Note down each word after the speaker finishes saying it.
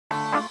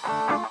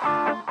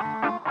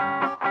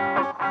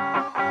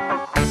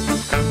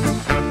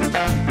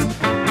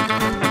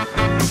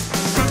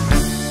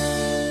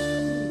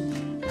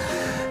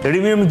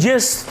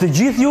Mirëmëngjes të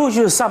gjithë ju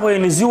që sapo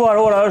jeni zgjuar,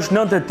 ora është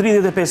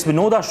 9:35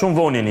 minuta, shumë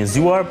vonë jeni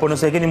zgjuar, por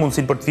nëse keni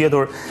mundësinë për të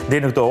fjetur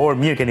deri në këtë orë,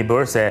 mirë keni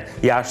bërë se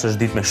jashtë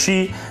është ditë me shi,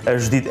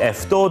 është ditë e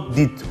ftohtë,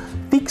 ditë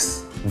fiks,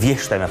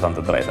 vjeshtë me thënë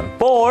të drejtën.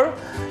 Por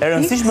e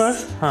rëndësishme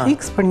është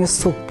fiks për një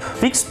supë.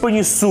 Fiks për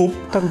një supë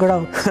të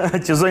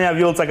ngrohtë që zonja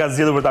Vjollca ka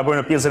zgjedhur për ta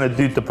bërë në pjesën e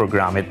dytë të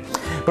programit.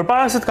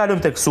 Përpara se të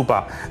kalojmë tek supa,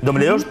 do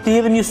më lejosh të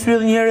hedhim një sy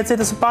edhe një herë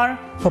recetës së parë?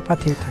 Po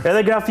patjetër.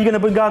 Edhe grafikën e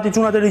bëjnë gati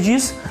çunat e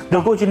regjisë,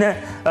 ndërkohë që ne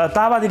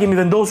tavat i kemi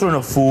vendosur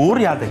në furr,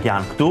 ja tek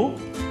janë këtu.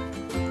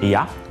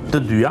 Ja,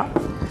 të dyja.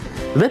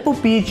 Dhe po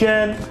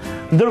piqen.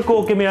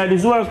 Ndërkohë kemi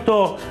realizuar këto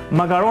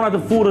makarona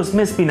të furrës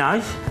me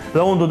spinaq,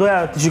 dhe unë do doja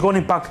të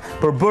shikoni pak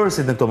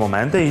përbërësit në këto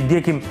momente, i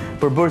ndjekim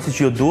përbërësit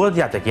që ju duhet,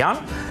 ja tek janë.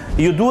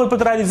 Ju duhet për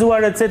të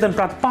realizuar recetën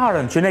pra të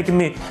parën që ne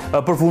kemi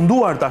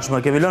përfunduar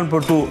tashmë, kemi lënë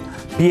për të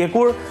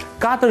pjekur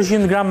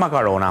 400 gram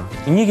makarona,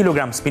 1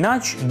 kg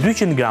spinaq,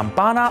 200 gram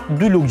pana,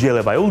 2 lugë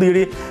gjelle vaj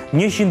ulliri,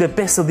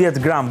 150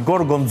 gram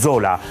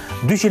gorgonzola,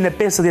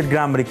 250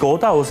 gram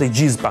ricota ose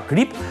gjiz pa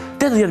krip,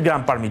 80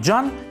 gram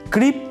parmigian,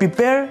 krip,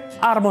 piper,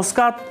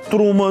 armoskat,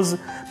 trumëz.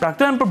 Pra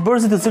këto janë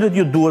përbërësit të cilët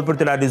ju duhet për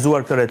të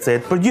realizuar këtë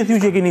recetë. Për gjithë ju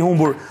që keni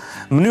humbur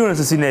mënyrën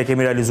se si ne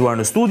kemi realizuar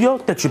në studio,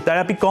 tek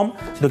shqiptarja.com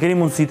do keni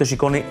mundësi të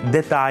shikoni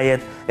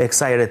detajet e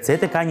kësaj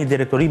recete. Ka një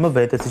direktori më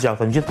vete, siç ja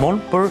them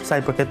gjithmonë, për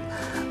sa i përket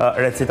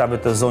recetave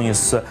të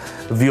zonjës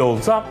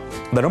Vjollca,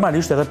 dhe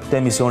normalisht edhe të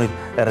emisionit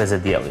e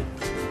Rreze Dielli.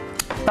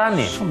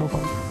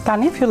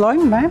 Tani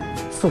fillojmë me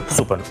supën.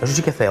 Supën. Është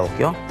që ke thellë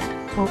kjo?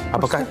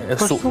 Apo ka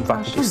supë,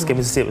 faktikisht,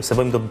 kemi se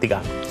bëjmë do të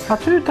tigan.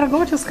 Aty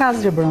tregoj që s'ka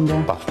asgjë brenda.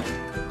 Po.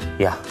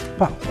 Ja.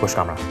 Po. Ku është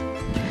kamera?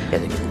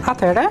 Edi.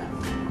 Atëre?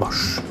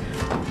 Bosh.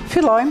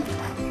 Fillojmë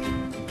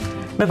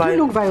me vaj. 2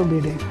 lugë vaj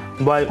ulliri.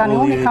 Tani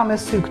unë i kam me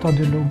sy këto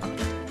 2 lugë.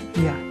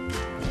 Ja.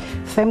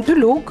 Them 2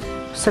 lugë,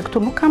 se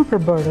këtu nuk kam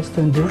përbërës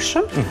të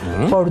ndryshëm,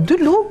 por 2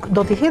 lugë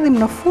do t'i hedhim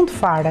në fund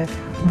fare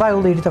vaj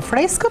ulliri të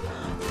freskët,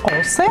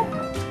 ose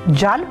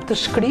gjalp të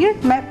shkrirë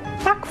me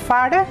pak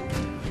fare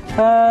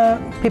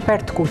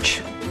piper të kuq.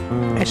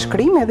 E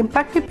shkrim edhe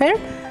pak piper,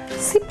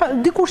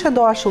 dikush e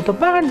do ashtu të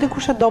bardhë,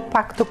 dikush e do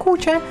pak të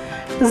kuqe,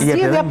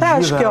 zgjedhja pra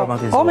është kjo,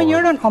 o me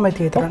njërën, o me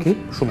tjetrën. Okej,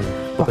 shumë,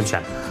 po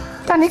pëlqen.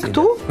 Tani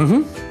këtu,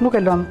 nuk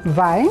e lëm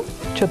vajin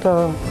që të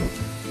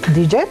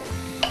digjet,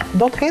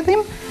 do të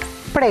hedhim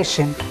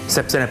preshin.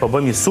 Sepse ne po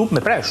bëjmë një supë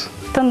me presh.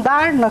 Të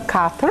ndarë në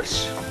 4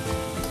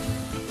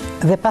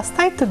 dhe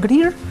pastaj të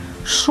grirë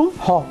shumë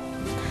hollë.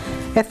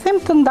 E them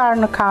të ndarë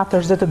në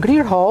 4 dhe të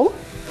grirë hollë,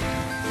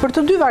 për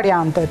të 2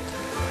 variantet.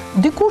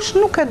 Dikush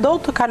nuk e do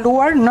të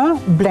kaluar në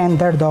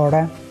blender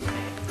dore.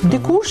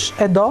 Dikush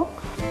e do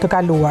të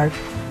kaluar.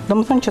 Do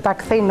më thënë që ta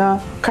kthej në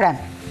krem.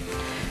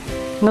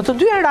 Në të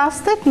 2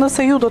 rastet,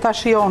 nëse ju do të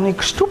shijoni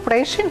kështu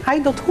preshin, ai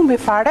do të humbi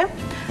fare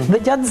dhe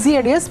gjatë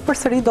zjerjes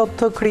përsëri do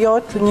të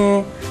krijohet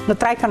në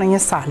trajtën e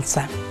një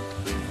salse.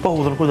 Po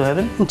hudhër kur do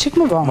hedhin? Në çik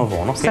më vonë. Më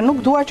vonë, okay. Se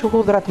nuk dua që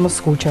hudhrat më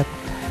skuqet.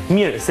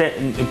 Mirë, se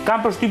kam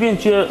përshtypjen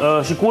që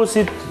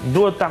shikuesit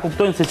duhet ta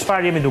kuptojnë se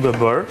çfarë jemi duke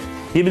bërë.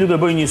 Jemi duke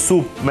bërë një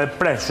supë me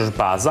presh është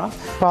baza,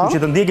 që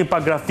të ndjekim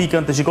pak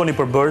grafikën, të shikoni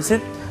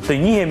përbërësit, të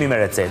njihemi me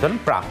recetën.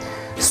 Pra,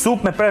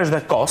 supë me presh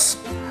dhe kos,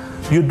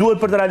 ju duhet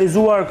për të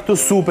realizuar këtë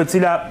supë, e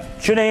cila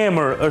që në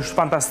emër është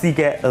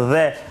fantastike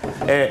dhe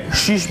e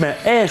shishme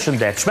e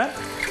shëndetshme,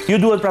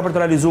 ju duhet pra për të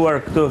realizuar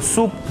këtë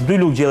supë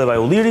 2 lugë gjelle vaj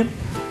ulliri,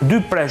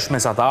 2 presh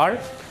mesatar,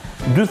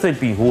 2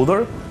 thelpi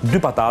hudhër, 2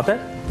 patate,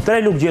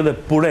 3 lugë gjelle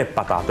pure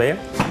patateje,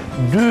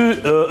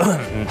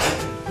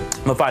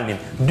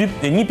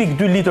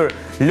 1.2 litër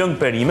lëng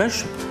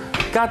perimesh,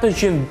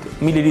 400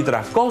 ml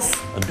kos,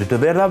 2 të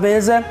verdha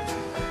veze,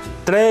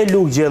 3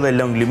 lugë gjelle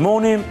lëng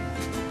limoni,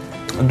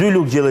 2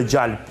 lugë gjelle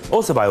gjalp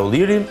ose vaj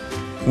ulliri,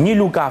 1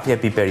 lugë kafje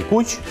piperi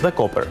kuq dhe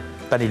kopër.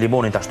 Tani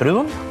limonin ta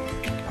shtrydhëm?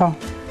 Po.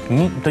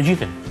 Të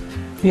gjithin?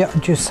 Jo,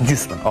 gjysmën.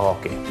 Gjysmën,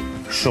 okej.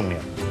 Shumë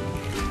mirë.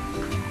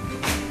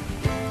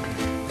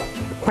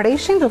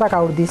 Preshin do ta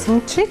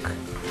kaurdisim çik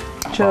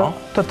që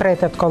të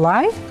tretet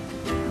kollaj.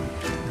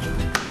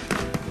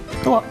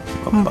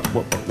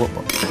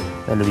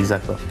 E lëviza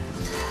këto.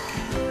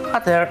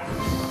 Atëherë.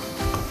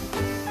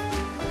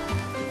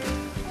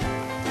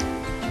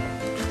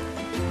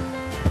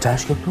 Qa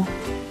është kjo këtu?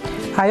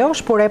 Ajo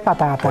është pure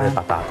patate. Pure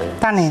patate.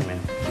 Tani.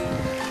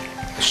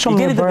 Shumë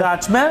mirë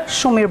bërë.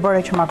 Shumë mirë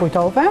bëre që ma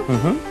kujtove.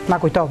 Ma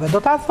kujtove. Do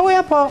ta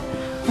thoja, po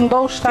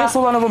ndoshta... Kjo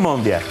solla në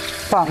vëmendje.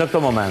 Po. Në këto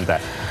momente.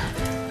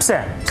 Pse?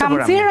 Kam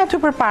nxjerr aty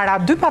përpara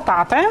 2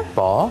 patate.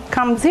 Po.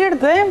 Kam nxjerr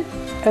dhe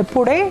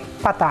pure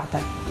patate.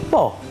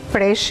 Po.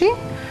 Preshi,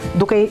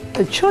 duke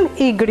qenë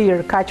i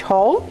grirë kaq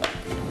hollë,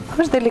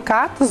 është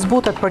delikat,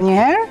 zbutet për një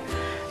herë,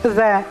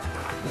 dhe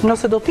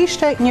nëse do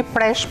t'ishte një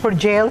presh për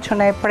gjellë që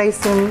ne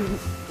presim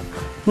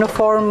në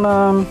formë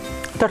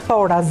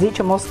tërthorazi,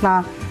 që mos na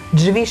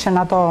zhvishen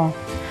ato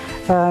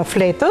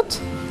fletët,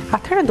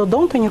 atëherë do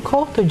donte një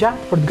kohë të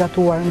gjatë për të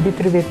gatuar, mbi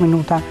 30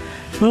 minuta.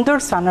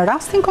 Ndërsa në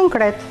rastin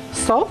konkret,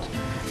 sot,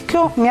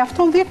 kjo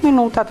mjafton 10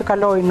 minuta të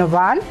kaloj në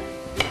val,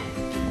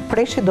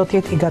 preshi do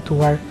t'jetë i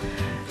gatuar.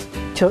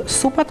 që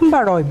supa të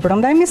mbaroj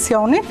brenda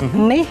emisionit,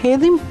 ne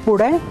hedhim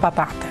pure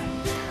patate.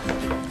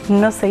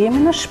 Nëse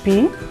jemi në shtëpi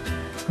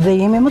dhe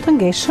jemi më të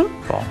ngeshëm,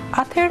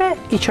 atëherë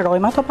i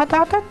qërojmë ato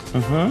patatet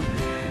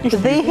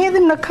dhe i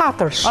hedhim në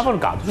katërsh. Apo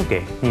në katërsh,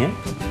 okay.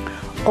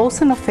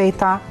 Ose në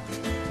feta,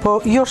 po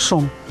jo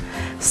shumë.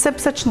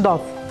 Sepse që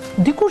ndodh,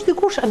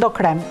 dikush e do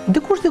krem,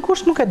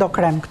 dikush nuk e do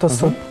krem këtë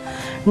supë.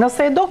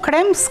 Nëse e do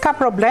krem, s'ka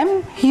problem,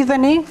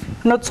 hidheni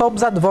në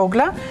copëzat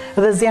vogla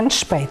dhe zjen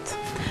shpejt.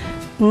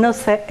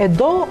 Nëse e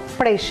do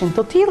preshin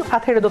të tillë,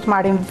 atëherë do të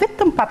marrim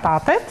vetëm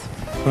patatet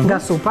nga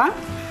supa,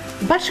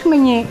 bashkë me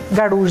një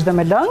garush dhe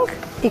me lëng,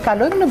 i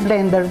kalojmë në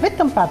blender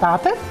vetëm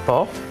patatet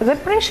dhe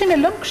preshin e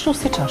lëmë kështu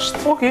siç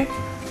është. Okej.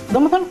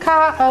 Domethënë ka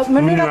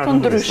mënyra të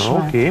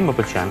ndryshme. Okej, më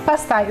pëlqen.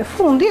 Pastaj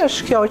fundi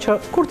është kjo që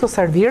kur të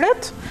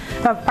serviret,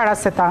 para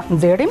se ta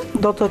nxjerrim,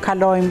 do të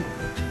kalojmë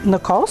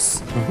në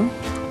kos.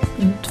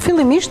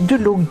 Fillimisht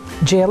 2 lugë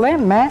gjelle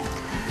me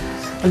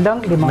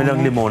lëng limoni. Me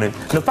lëng limoni.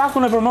 Në fakt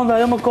unë e përmenda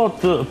ajo më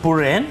kot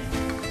puren,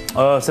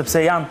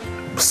 sepse janë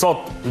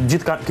sot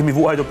gjithë kemi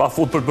vuajtur pa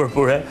fund për bërë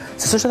pure,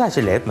 se s'është aq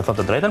e lehtë, me thënë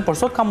të drejtën, por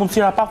sot ka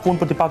mundësira pa fund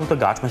për t'i patur të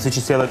gatshme, siç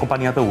i sjellë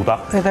kompania të uta.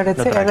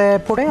 Edhe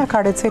pureja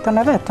ka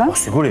recetën e vet, Po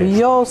sigurisht.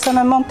 Jo se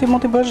me mend ti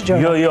mund t'i bësh gjë.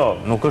 Jo,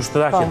 nuk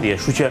është aq e thjeshtë,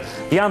 kështu që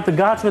janë të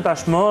gatshme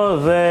tashmë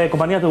dhe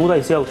kompania të uta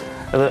i sjell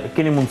edhe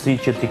keni mundësi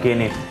që t'i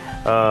keni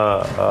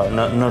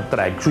në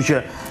treg. Kështu që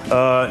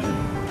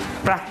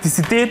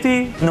prakticiteti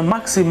në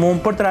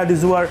maksimum për të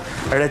realizuar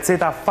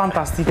receta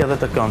fantastike dhe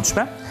të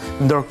këndshme.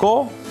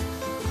 Ndërkohë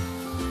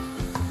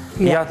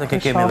ja të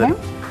kemi edhe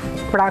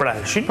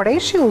preshin.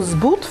 Preshi u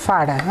zbut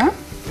fare,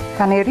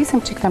 ka ne rrisim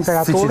çik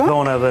temperaturën. Si që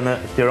thonë edhe në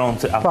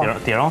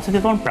Tiranë,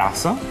 ti thonë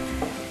prasë?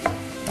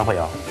 Apo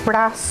jo?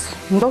 Pras,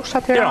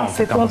 ndoshta Tiranë,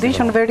 si të di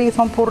që në veri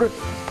thonë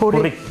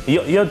purri.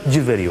 Jo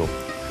gjithë veriu.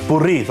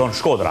 Purri, thonë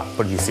Shkodra,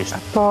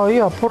 përgjithsisht. Po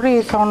jo, purri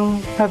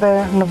thonë edhe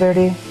në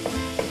veri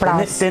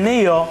pras. Te ne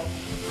jo.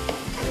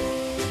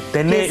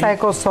 Pjesa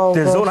e Kosovës.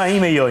 Te zona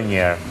ime jo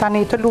njerë.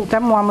 Tani të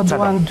lutem, mua më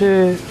duhen 2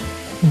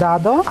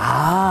 dado.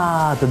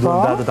 Të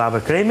duhen dado të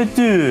apë krejme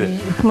ty.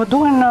 Më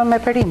duhen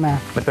me perime.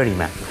 Me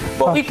perime.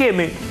 Po, i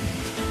kemi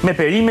me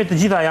perime të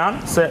gjitha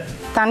janë, se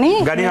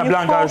Galina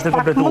Blanca është e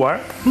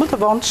kompletuar. Më të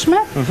vonshme,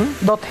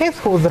 do të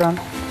hedh hudhrën.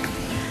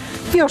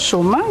 Jo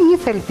shumë, një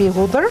thelpi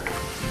hudhër.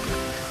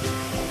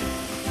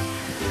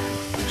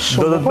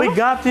 Do të bëj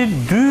gati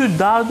 2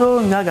 dado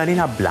nga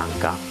Galina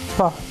Blanca.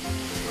 Po.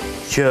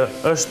 Që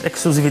është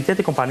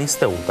ekskluziviteti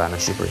kompanisë të uta në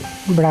Shqipëri.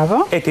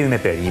 Bravo. E kemi me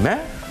perime,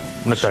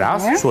 në të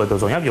rast, kështu e të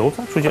Zonja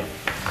Vjollca, kështu që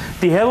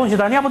ti hedhun që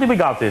tani apo ti bëj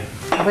gati?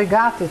 Bëj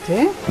gati ti.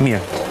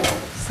 Mirë.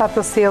 Sa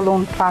të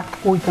sjellun pak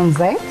ujë të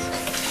nxehtë.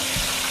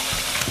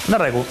 Në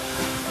rregull.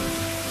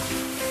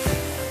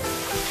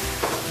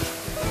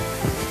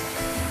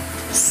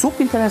 Supë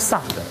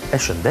interesante, e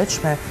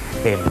shëndetshme,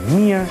 e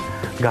mirë,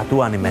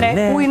 gatuani me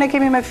ne. Ujin e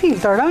kemi me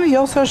filtr,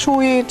 jo se është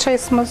uji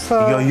çesmës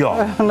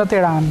në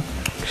Tiranë.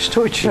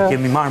 Kështu që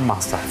kemi marrë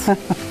masat.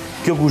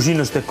 Kjo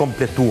kuzhinë është e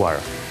kompletuar.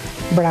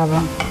 Bravo.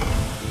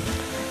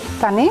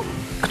 Tani,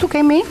 këtu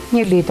kemi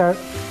 1 litër.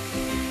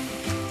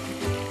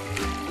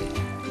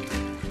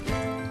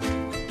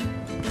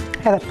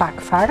 Edhe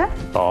pak fare.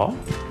 Po.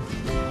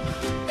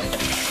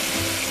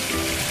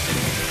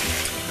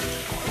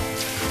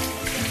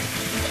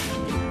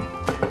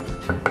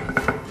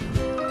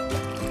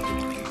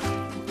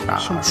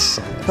 Shumë.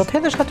 Do të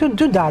hedhësh aty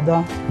 2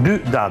 dado. 2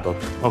 dadot,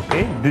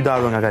 okej. 2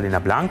 dado nga Galina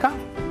Blanca.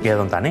 I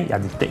edhëm tani, ja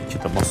ditej që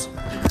të mos.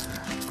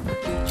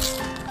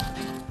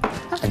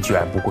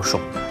 Gjyra e bukur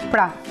shumë.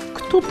 Pra,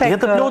 këtu tek...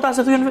 Jetë të plota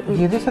se thujen vetë?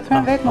 Jetë se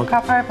thujen vetë, nuk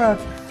ka fare për...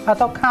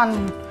 Ato kanë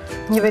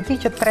një veti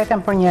që të treten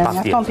për njerë,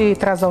 një tonë ti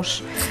trazosh.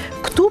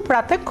 Këtu,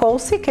 pra tek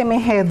kosi, kemi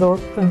hedhur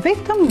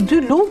vetëm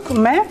 2 lugë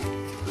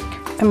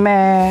me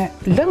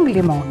lëng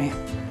limoni.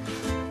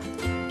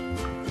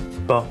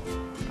 Po.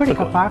 Për i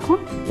kapakun.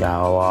 Ja,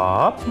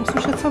 op.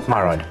 Mësë shqetëso fare.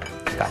 Maroj.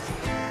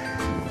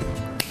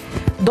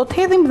 Do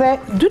të hedhim dhe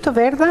 2 të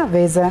verdha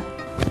veze.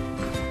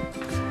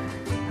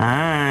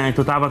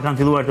 Këto tapat kanë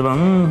filluar të bërë...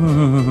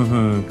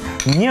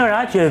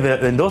 Njëra që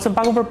vendosëm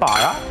pakun për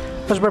para...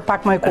 është bërë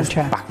pak më e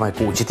kuqe. Pak më e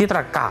kuqe.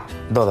 Tjetra ka,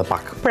 do dhe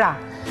pak. Pra,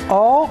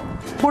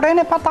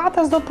 puren e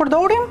patates do të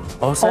përdorim,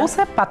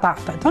 ose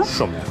patatet.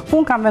 Shumë.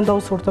 Unë kam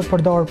vendosur të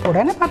përdor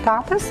puren e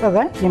patates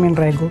edhe jemi në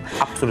rregull.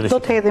 Absolutisht.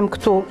 Do të hedhim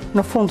këtu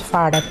në fund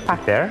fare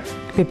pak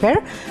piper.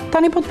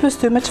 Tani po të pyes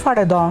ty me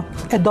çfarë do?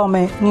 E do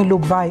me një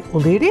lugë vaj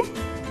ulliri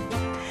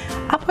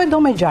apo e do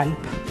me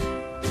gjalp?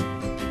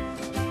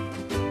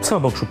 Pse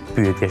më bë kështu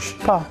pyetjesh?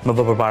 Po. Më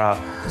bë përpara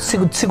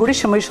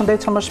Sigurisht që më i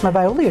shëndetshëm është me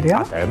vaj ulliri,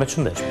 ja? Atëherë me të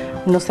shëndetshëm.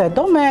 Nëse e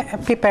do me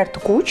piper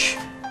të kuq,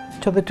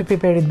 që dhe ty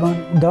piperit bën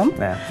dëm,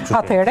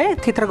 atëherë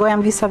ti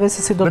tregojam lisave se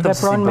si do të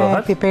veprojnë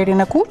me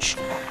piperin e kuq.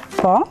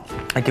 Po.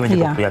 E kemi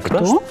një ja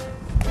këtu.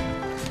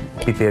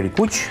 Piperi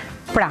kuq.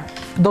 Pra,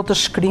 do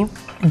të shkrim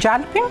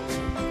gjalpin,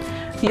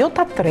 jo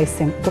ta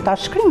tresim, do ta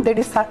shkrim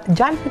derisa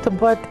gjalpi të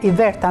bëhet i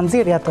verë, ta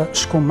nxjerrja të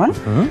shkumën,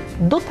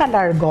 do ta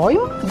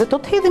largojmë dhe do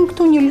të hedhim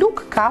këtu një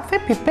lugë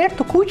kafe piper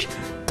të kuq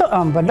të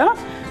ëmbël,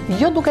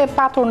 Jo duke e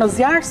patur në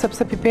zjarr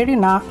sepse piperi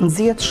na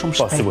nxihet shumë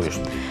Po, shpejt.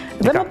 sigurisht.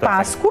 Dhe më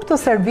pas, kur të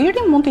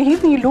servirin, mund t'i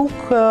hidh një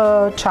lugë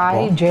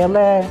çaji,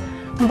 gjelle,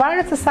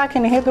 varet se sa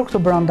keni hedhur këtu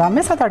brenda.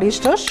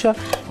 Mesatarisht është që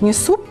një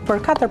supë për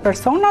 4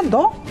 persona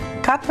do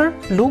 4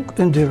 lugë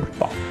yndyr.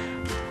 Po.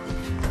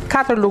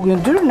 4 lugë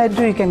yndyr, ne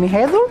 2 i kemi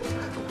hedhur.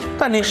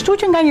 Tani, Kështu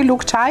që nga një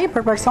lugë çaji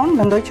për person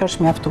mendoj që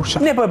është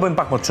mjaftueshëm. ne po e bëjmë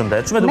pak më të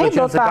shëndetshme, duke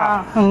qenë se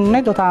ka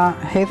Ne do ta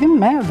hedhim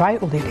me vaj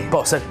ulliri.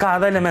 Po, se ka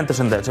edhe elemente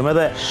shëndetshëm,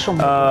 edhe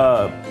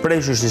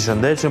preshi është i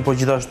shëndetshëm, po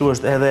gjithashtu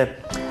është edhe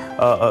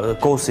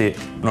kosi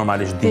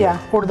normalisht di. Ja,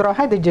 urdhro,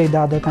 hajde gjej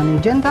datë tani.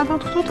 Gjen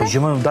datat këtu Po te? që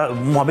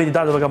muhabeti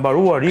datëve ka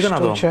mbaruar, ikën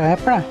ato. Kështu që e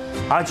pra.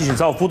 A që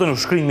sa u futën u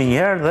shkrin me një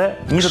herë dhe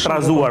një të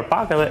trazuar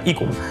pak edhe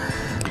iku.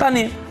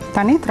 Tani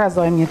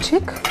Trazojmë një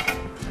çik.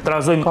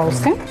 trazojmë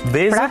Kosin.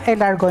 vezën. Pra e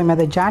largojmë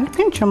edhe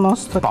gjalpin që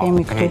mos të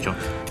kemi këtu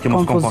që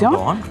mos konfuzion.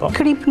 konfondohen, po.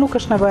 Krip nuk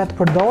është nevoja të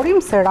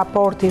përdorim, se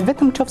raporti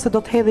vetëm qofse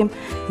do të hedhim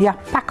ja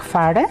pak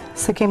fare,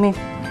 se kemi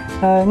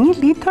 1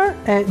 litër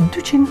e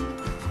 200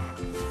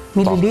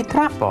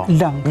 mililitra Po,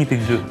 lëng.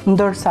 1,2.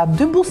 Ndërsa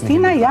 2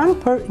 bustina janë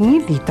për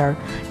 1 litër.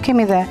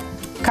 Kemi dhe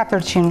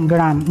 400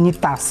 gram një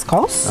tas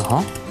kos.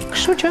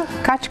 Kështu që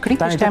kaq krip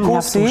Tani ishte te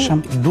kosi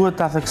mjaftueshëm. duhet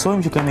ta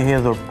theksojmë që kemi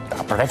hedhur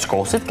përveç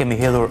kosit, kemi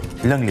hedhur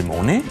lëng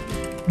limoni,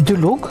 2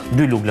 lugë.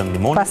 2 lugë lëng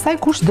limoni Pastaj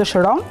kush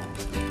dëshiron,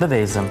 dhe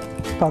vezën.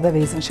 po dhe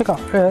vezën. Shiko,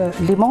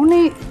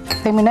 limoni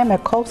themi ne me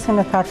kosin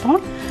e tharton,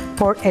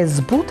 por e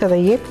zbut edhe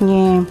jep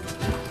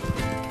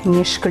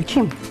një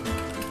shkëlqim.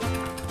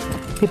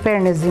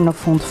 Piperin e zi në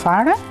fund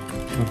fare.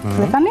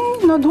 Dhe tani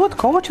në duhet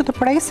kohë që të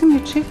presim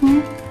një çik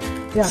një.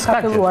 Ja, ka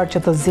filluar që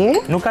të zjej.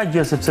 Nuk ka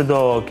gjë sepse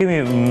do kemi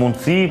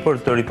mundësi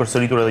për të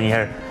ripërsëritur edhe një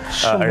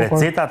herë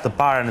receta të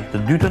parën e të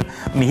dytën.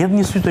 Mi hedh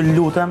një sy të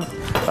lutem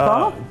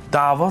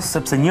tavës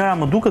sepse njëra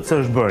më duket se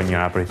është bërë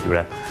njëra prej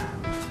tyre.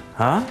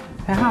 Ha?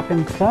 E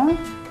hapim këtë.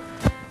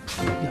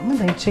 Jo, më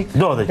dhe çik.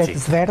 Do dhe çik.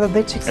 Të zverdhet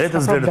dhe çik. Edhe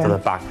të zverdhet edhe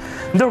pak.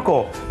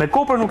 Ndërkohë, me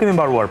koprën nuk kemi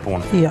mbaruar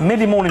punë. Jo. Me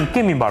limonin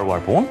kemi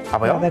mbaruar punë,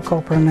 apo jo? Edhe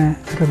koprën e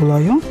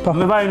rregullojmë. Po.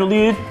 Me vajin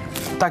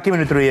ullirit ta kemi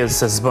në tryezë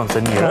se s'bën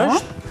se mirë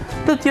është.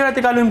 Të tjerat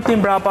i kalojmë këtij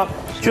mbrapa,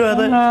 që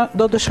edhe Unë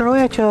do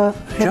dëshiroja që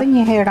edhe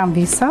një herë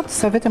anvisat,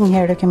 se vetëm një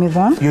herë e kemi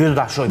dhënë. ju do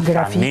ta shohim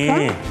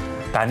Grafika.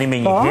 tani me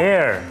një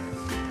herë.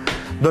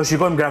 Do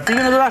shikojmë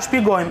grafikën dhe do ta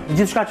shpjegojmë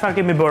gjithçka çfarë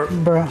kemi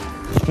bërë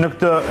në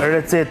këtë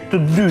recetë të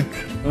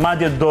dytë.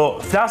 Madje do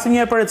flasim një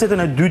herë për recetën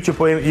e dytë që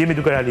po jemi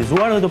duke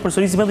realizuar dhe do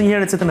përsërisim edhe një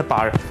herë recetën e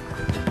parë.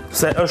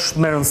 Se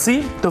është me rëndësi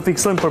të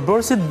fiksojmë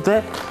përbërësit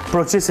dhe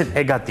procesin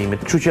e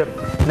gatimit. Kështu që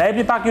na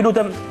jepni pak ju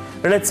lutem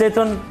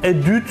recetën e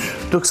dytë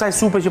të kësaj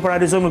supe që po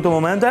realizojmë në këto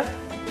momente.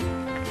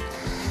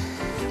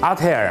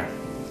 Atëherë,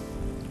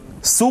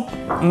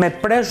 supë me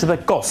presh dhe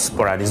kos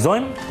po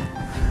realizojmë.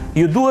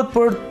 Ju duhet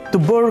për të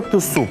bërë këtë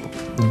supë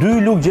 2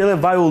 lugë gjelle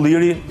vaj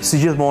ulliri, si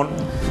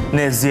gjithmonë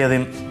ne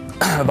zgjedhim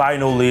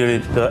vajin e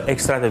ullirit të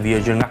ekstrat e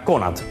vjegjër nga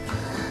konat.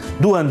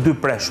 Duhen 2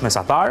 presh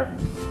mesatar,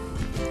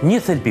 1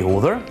 thelpi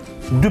hudhër,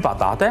 2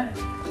 patate,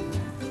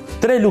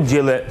 3 lugë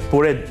gjelle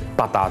pure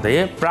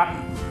patateje, pra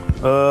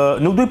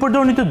nuk do i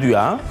përdorni të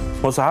dyja,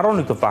 mos e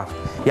harroni këtë fakt.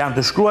 Janë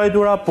të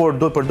shkruajtura, por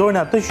do i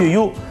përdorni atë që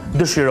ju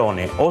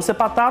dëshironi, ose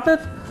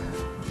patatet,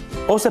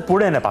 ose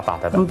puren e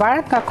patateve.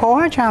 Mbaret nga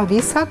koha që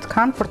anvisat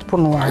kanë për të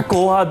punuar.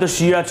 Koha,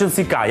 dëshira, që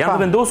si ka. Janë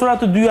të vendosura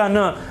të dyja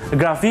në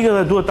grafike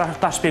dhe duhet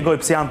ta shpjegoj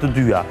pse janë të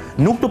dyja.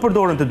 Nuk të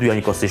përdoren të dyja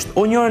njëkohësisht,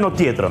 o njërin o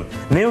tjetrën.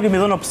 Ne ju kemi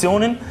dhënë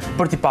opsionin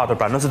për t'i patur.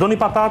 Pra, nëse doni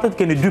patatet,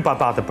 keni 2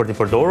 patate për t'i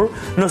përdorur.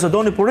 Nëse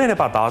doni puren e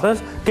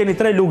patates, keni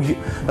 3 lugë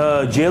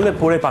gjelle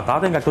pure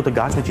patate nga këto të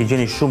gatshme që i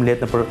gjeni shumë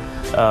lehtë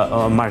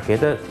nëpër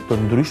markete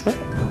të ndryshme,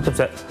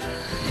 sepse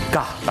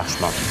ka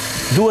tashmë.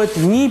 Duhet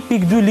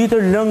 1,2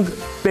 litër lëng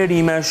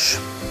perimesh.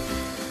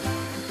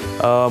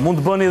 Mund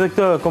të bëni edhe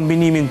këtë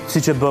kombinimin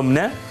siç e bëm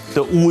ne,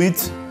 të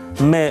ujit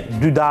me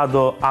 2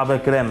 dado ave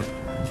krem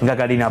nga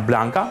Galina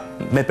Blanca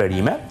me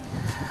perime.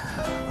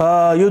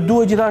 Ju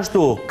duhet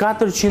gjithashtu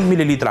 400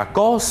 ml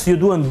kos, ju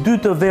duhen 2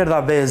 të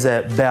verdha veze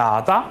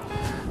beata,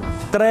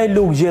 3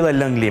 lugë gjelle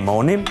lëng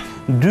limoni,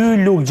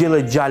 2 lugë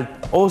gjelle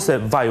gjalp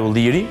ose vaj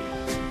ulliri.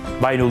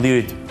 Vajin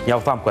ullirit ja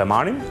u tham ku e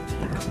marrim.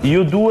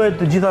 Ju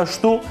duhet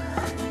gjithashtu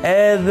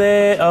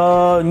edhe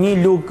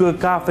 1 lugë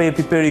kafe e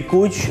piperi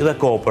kuq dhe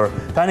kopër.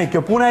 Tani,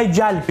 kjo puna e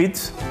gjalpit,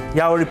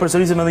 ja u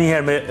ripërsërisim edhe një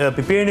herë me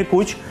piperin e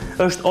kuq,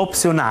 është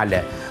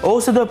opsionale.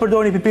 Ose do e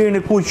përdorni piperin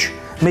e kuq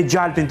me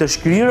gjalpin të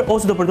shkrirë,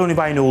 ose do përdorni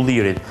vajin e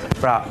ullirit.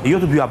 Pra,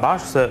 jo të dyja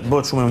bashkë, se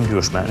bëhet shumë e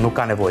ndryshme, nuk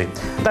ka nevojë.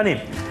 Tani,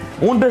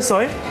 unë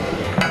besoj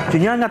që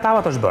njëra nga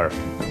tavat është bërë.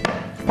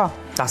 Po.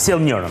 Ta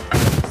sjell njërën.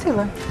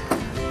 Cilën?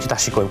 Që ta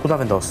shikojmë, ku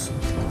ta vendos?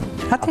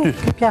 Aty,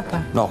 ke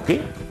pjata. No, okay.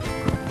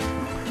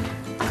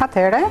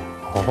 Atëre,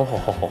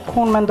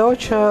 unë mendoj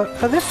që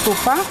edhe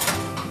supa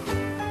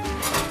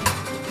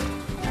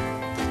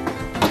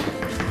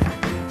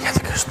ja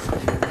të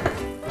kështë.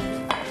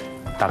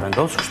 Ta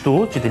vendos kështu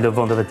që t'i lë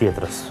vend edhe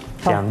tjetrës.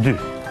 Që janë 2.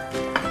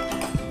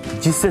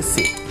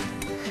 Gjithsesi,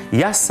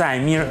 ja sa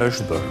e mirë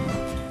është bërë.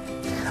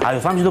 A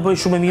ju thamë që do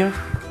bëj shumë e mirë?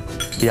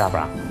 Ja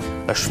pra,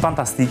 është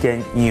fantastike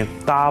një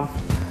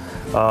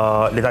tavë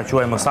le ta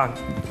quajmë më saktë,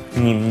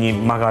 një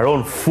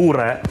makaron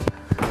furre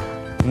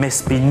me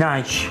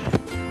spinaq,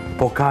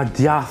 po ka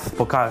djath,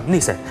 po ka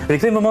nise. Dhe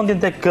kthejmë vëmendjen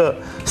tek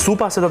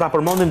supa, se do ta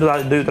përmendim, do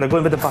ju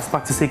tregojmë vetëm pas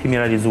pak se kemi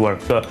realizuar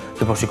këtë,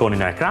 që po shikoni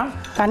në ekran.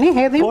 Tani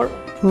hedhim. Por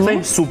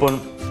kthejmë supën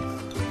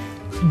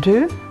 2,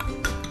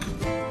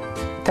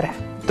 3.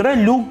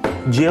 3 lugë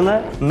gjelle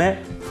me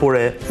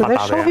pure patate. Dhe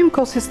shohim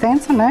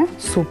konsistencën e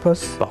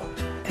supës. Po.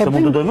 Se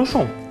mund të dojmë më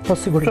shumë. Po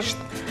sigurisht.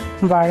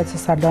 Varet se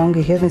sa lëng i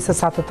hedhin, se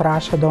sa të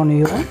trashë doni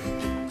ju.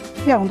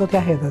 Ja, unë do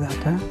t'ja hedhë edhe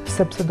atë,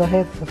 sepse do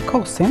hedhë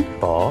kosin.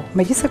 Po.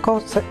 Megjithëse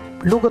kosë,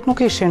 lugët nuk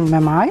ishin me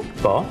maj.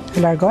 Po. E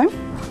largojmë.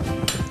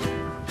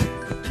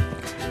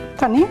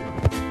 Tani,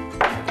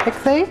 e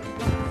kthej,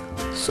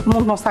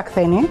 mund mos ta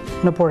ktheni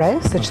në pure,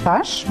 si që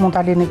thash, mund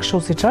t'a lini kështu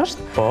si që është,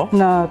 Po.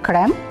 në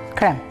krem,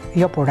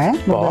 jo pure,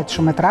 nuk bëhet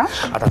shumë e trash.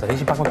 Ata të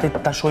heqim pak më tej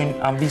ta shojnë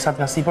ambisat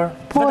nga sipër.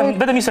 Po,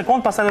 Vetëm një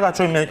sekond, pastaj do ta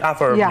çojmë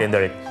afër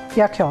blenderit.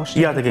 Ja, kjo është.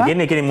 Ja, tek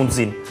e keni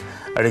mundësinë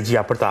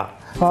regjia për ta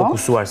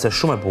fokusuar, se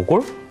shumë e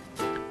bukur.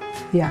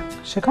 Ja,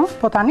 shikon?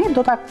 Po tani do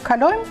ta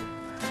kalojmë.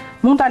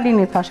 Mund ta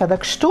lini thash edhe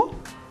kështu.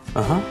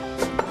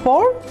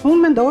 Por unë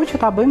mendoj që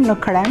ta bëjmë në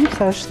krem,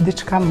 se është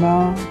diçka më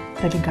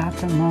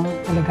delikate, më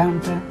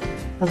elegante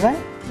dhe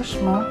është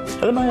më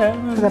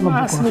edhe më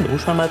bukur. Si më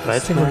dush, më e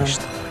tretë.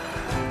 Sigurisht.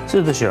 Si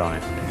të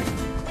dëshironi.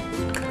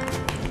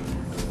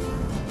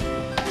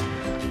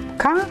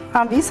 Ka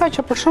ambisa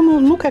që për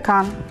shembull nuk e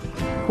kanë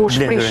u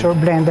shprishur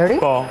blenderi.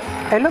 Po.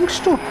 E lëm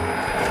kështu.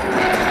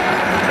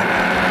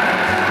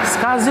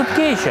 S'ka zë të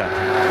keqe.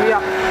 Ja.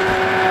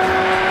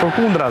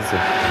 Përkundrazi.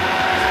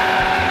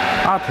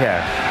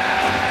 Atëherë.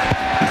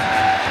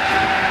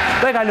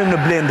 Do e kalojmë në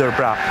blender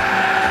pra.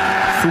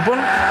 Supën.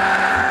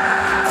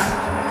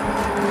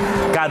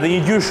 Ka dhe një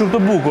ngjyrë shumë të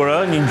bukur,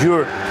 një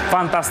ngjyrë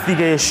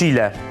fantastike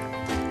jeshile.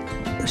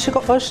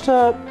 Shiko, është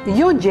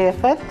jo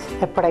gjethet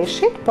e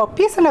preshit, po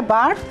pjesën e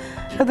bardhë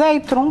dhe i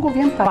trungu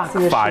vjen pak si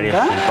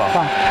jeshile. Po.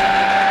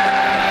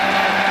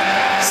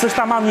 S'është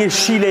tamam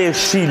jeshile,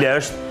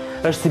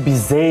 është si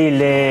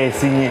bizele,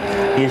 si një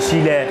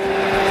jeshile,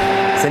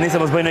 se nëse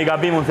mos bëj në i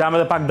gabim, unë të jam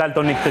edhe pak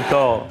daltonik të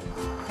këto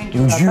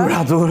ngjyra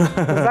atur.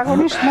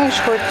 Zakonisht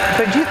meshkujt,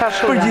 të gjitha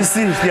shumë.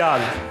 Përgjithsisht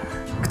janë.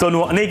 Këto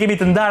ne i kemi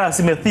të ndara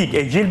si me thik, e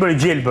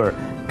gjelbër,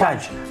 kaq.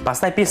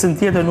 Pastaj pjesën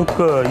tjetër nuk,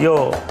 jo,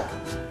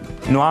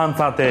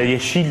 nuancat e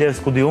jeshiles,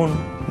 ku di unë,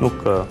 nuk,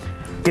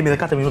 kemi dhe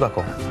 4 minuta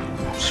kohë.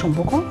 Shumë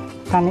bukur.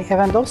 Tani e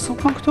vendos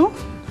supën këtu.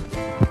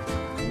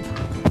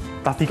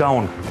 Ta thika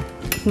unë.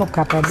 Nuk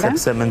ka problem.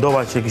 Sepse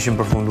mendova që kishim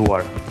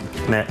përfunduar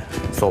me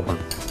sopën.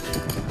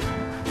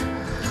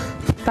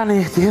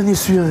 Tani të hedh një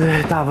sy dhe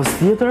tavës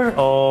tjetër,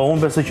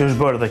 unë besoj që është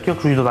bërë dhe kjo,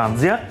 kështu që do ta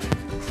nxjerr.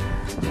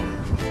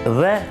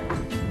 Dhe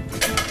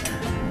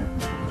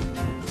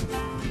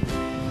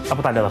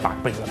apo ta lë edhe pak,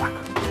 prit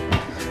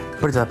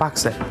edhe pak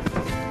se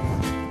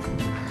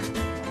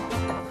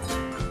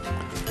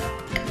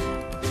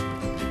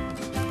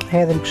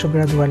hedhim kështu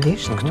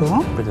gradualisht këtu.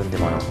 Prit të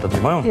ndihmoj. Të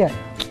ndihmoj? Ja.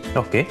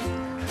 Okej.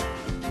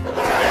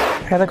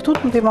 Edhe këtu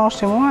të ndihmosh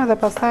ti mua dhe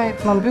pastaj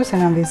më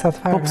mbysin ambisat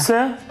fare. Po pse?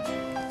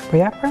 Po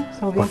ja pra,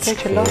 se u vjen keq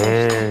e lodh.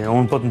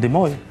 Unë po të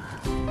ndihmoj.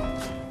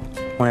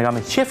 Unë e kam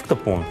me qef këtë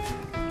punë.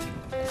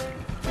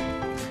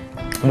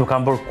 Nuk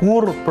kam bërë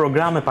kur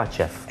programe pa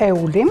qef. E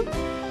ulim,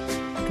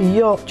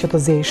 jo që të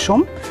zej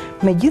shumë,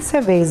 megjithse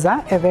veza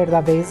e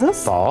verdha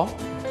vezës Po.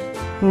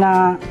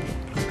 na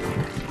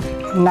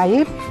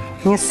jep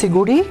një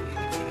siguri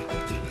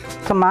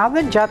të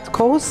madhe gjatë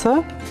kohës së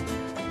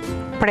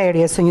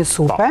prerjes së një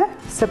supe,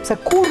 sepse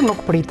kur nuk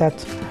pritet.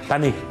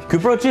 Tani, ky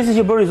procesi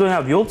që bëri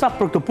zonja Vjollca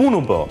për këtë punë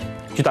po,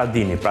 që ta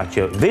dini, pra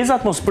që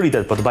vezat mos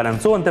pritet, po të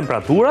balancohen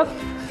temperaturat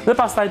dhe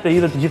pastaj të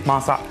hidhet të gjithë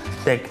masa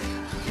tek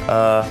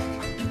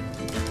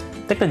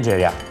të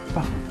nxjerrja.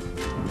 Po.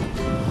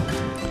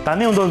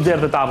 Tani unë do të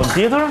nxjerr tavën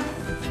tjetër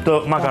të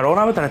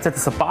makaronave, të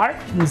recetës së parë.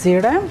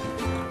 Nxirre,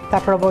 ta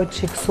provoj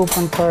çik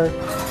supën për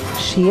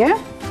shije.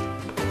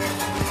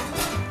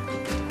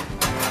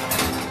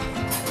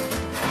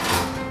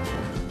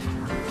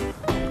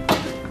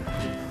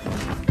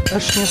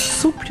 Është një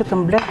supë që të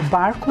mbledh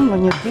barkun në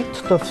një ditë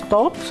të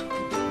ftohtë.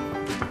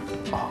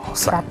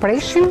 Ka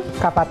preshin,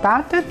 ka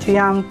patatet, që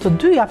janë të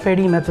dyja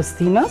perimet të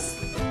stinës.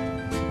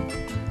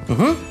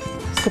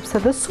 Sepse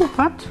dhe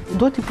supat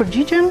duhet i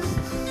përgjigjen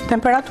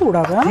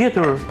temperaturave.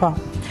 Tjetër. Po.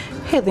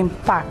 Hedhim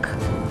pak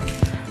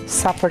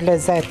sa për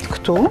lezet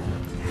këtu.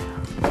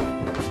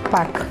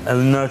 Pak.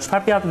 Në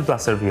çfarë pjatë do ta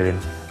servirin?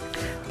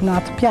 Në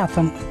atë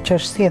pjatën që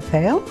është si e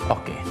thellë.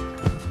 Okej.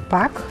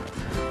 Pak.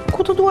 Ku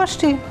të duash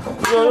ti?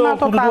 Jo,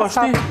 ku të duash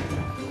ti?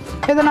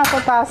 Edhe në ato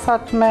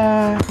tasat me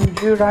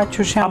ngjyra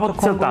që janë të kongullit. Apo të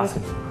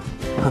tasit?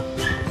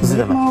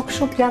 Zidhe me. Më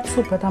kështu pjatë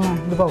supe, tamam,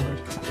 të vogël.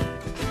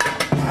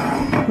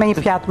 Me një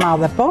pjatë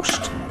madhe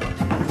poshtë.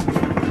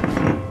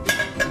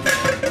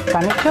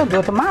 Tani kjo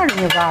duhet të marrë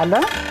një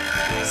valë,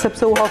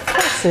 sepse u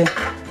hoftosi.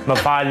 Më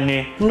falni.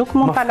 Nuk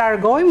mund ta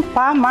largojmë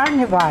pa marrë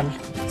një valë.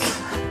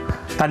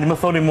 Tani më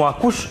thoni mua,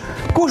 kush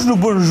nuk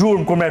bën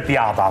zhurmë kur merr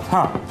pjatat,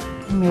 ha?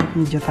 Me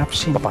një gjitha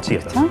fshin. Po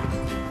patjetër.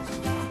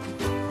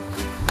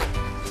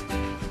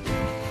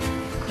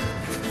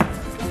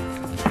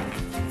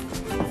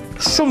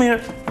 Shumë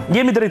mirë,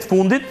 jemi drejt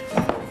fundit.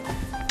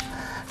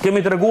 Kemi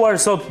treguar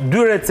sot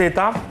 2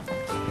 receta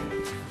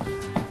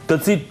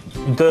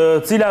të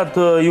cilat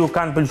ju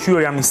kanë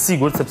pëlqyer, jam i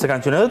sigurt, sepse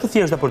kanë qenë edhe të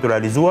thjeshta për të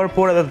realizuar,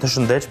 por edhe të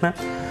shëndetshme,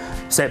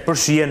 se për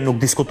shijen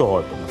nuk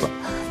diskutohet.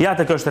 Ja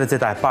tek është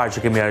receta e parë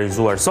që kemi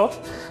realizuar sot.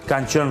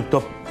 Kanë qenë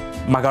këto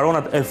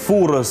makaronat e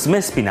furrës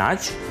me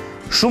spinaq,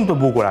 shumë të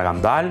bukura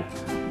kanë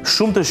dalë,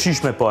 shumë të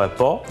shijshme po e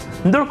po.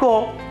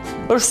 Ndërkohë,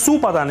 është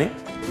supa tani.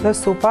 Dhe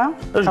supa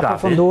ka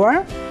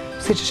përfunduar,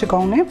 siç e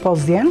shikoni, po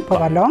zjen, po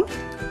valon.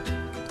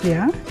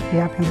 Ja,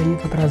 japim dhe një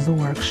të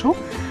trazuar kështu.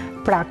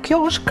 Pra, kjo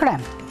është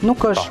krem,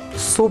 nuk është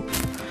supë.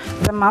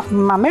 Dhe ma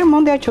merr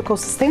mendja që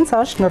konsistenca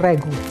është në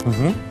rregull.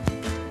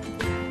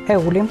 E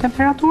ulim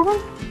temperaturën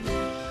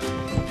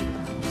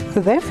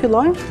dhe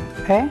fillojmë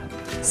e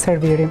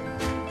servirim.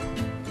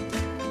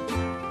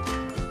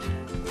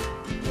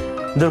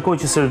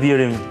 Ndërkohë që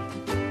servirim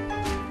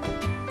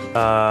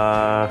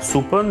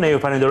supën, ne ju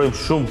falenderojmë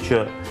shumë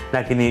që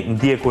na keni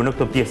ndjekur në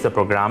këtë pjesë të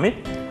programit.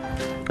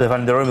 Dhe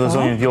falenderojmë dhe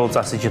zonjën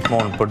Vjollca si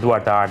gjithmonë për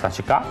duart e arta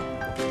që ka.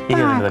 I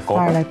hedhim edhe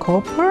kopër. Fare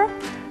kopër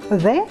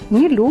dhe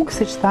një lugë,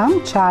 siç tham,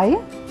 çaj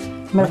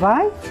me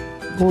vaj,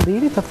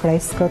 ulliri të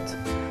freskët.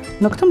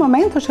 Në këtë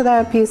moment është edhe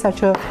ajo pjesa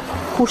që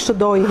kush të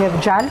dojë hedh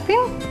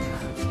gjalpin,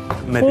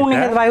 unë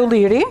hedh vaj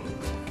ulliri.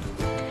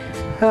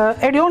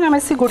 Erionja me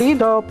siguri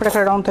do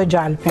preferonte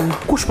gjalpin.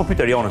 Kush po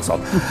pyet Erionën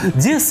sot?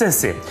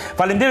 Gjithsesi,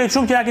 faleminderit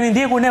shumë që na keni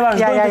ndjekur, ne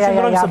vazhdojmë të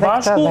qëndrojmë së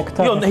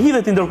bashku. Jo,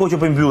 hidhet i ndërkohë që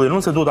po i mbyllim,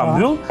 unë se duhet ta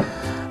mbyll.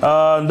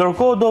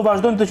 Ndërkohë do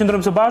vazhdojmë të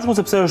qëndrojmë së bashku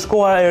sepse është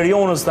koha e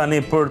Erionës tani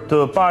për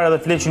të parë edhe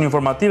fleqin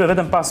informative.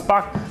 Vetëm pas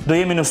pak do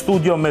jemi në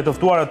studio me të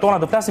ftuarat tona,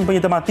 do flasim për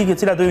një tematikë e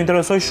cila do ju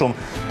interesoj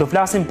shumë. Do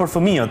flasim për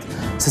fëmijët,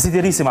 se si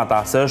t'i rrisim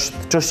ata, se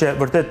është çështje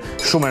vërtet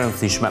shumë e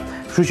rëndësishme.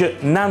 Kështu që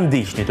na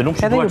ndiqni, të nuk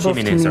shituar që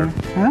jemi nesër.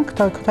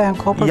 Këto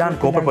janë kopër.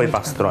 Janë kopër, po i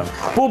pastrojmë.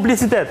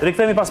 Publicitet,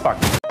 rikthehemi pas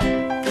pak.